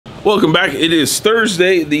Welcome back. It is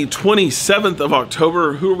Thursday, the 27th of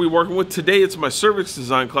October. Who are we working with today? It's my cervix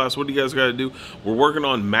design class. What do you guys got to do? We're working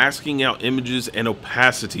on masking out images and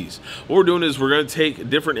opacities. What we're doing is we're going to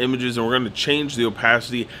take different images and we're going to change the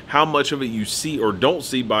opacity, how much of it you see or don't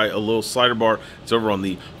see, by a little slider bar. It's over on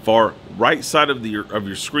the far right side of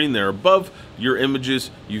your screen there. Above your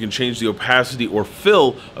images, you can change the opacity or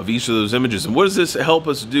fill of each of those images. And what does this help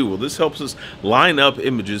us do? Well, this helps us line up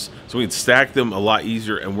images so we can stack them a lot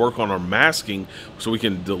easier and work on our masking so we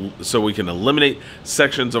can eliminate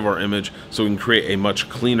sections of our image so we can create a much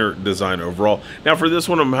cleaner design overall. Now for this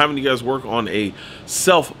one, I'm having you guys work on a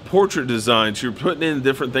self-portrait design. So you're putting in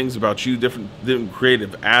different things about you, different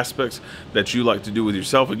creative aspects that you like to do with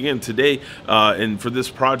yourself. Again, today and for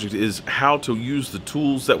this project is how to use the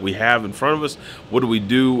tools that we have in front of us. What do we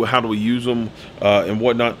do? How do we use them and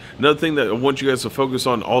whatnot? Another thing that I want you guys to focus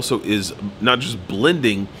on also is not just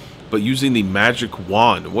blending, but using the magic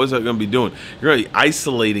wand. What is that going to be doing? You're going to be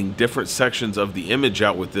isolating different sections of the image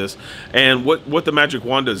out with this. And what the magic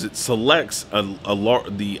wand does, it selects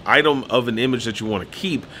the item of an image that you want to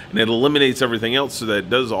keep, and it eliminates everything else so that it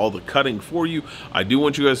does all the cutting for you. I do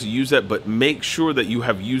want you guys to use that, but make sure that you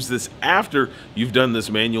have used this after you've done this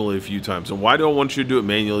manually a few times. And why do I want you to do it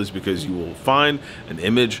manually? Is because you will find an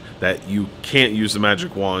image that you can't use the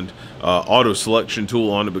magic wand auto selection tool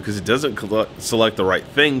on it because it doesn't select the right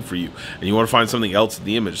thing for you, and you want to find something else in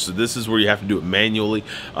the image. So this is where you have to do it manually.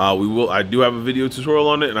 I do have a video tutorial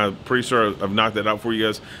on it, and I'm pretty sure I've knocked that out for you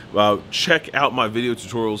guys. Check out my video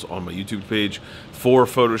tutorials on my YouTube page for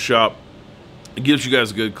Photoshop. It gives you guys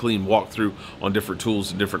a good clean walkthrough on different tools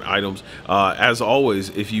and different items. As always,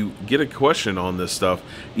 if you get a question on this stuff,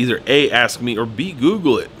 either A, ask me, or B,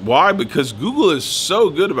 Google it. Why? Because Google is so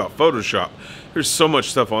good about Photoshop. There's so much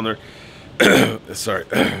stuff on there. Sorry,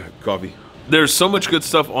 coffee. There's so much good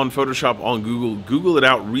stuff on Photoshop on Google. Google it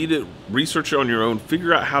out, read it, research it on your own,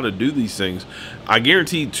 figure out how to do these things. I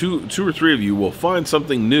guarantee two or three of you will find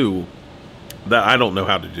something new that I don't know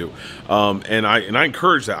how to do. And I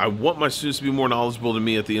encourage that. I want my students to be more knowledgeable than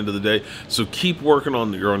me at the end of the day. So keep working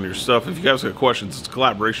on your stuff. If you guys got questions, it's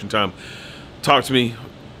collaboration time. Talk to me.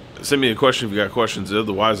 Send me a question if you got questions.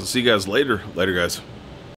 Otherwise, I'll see you guys later. Later, guys.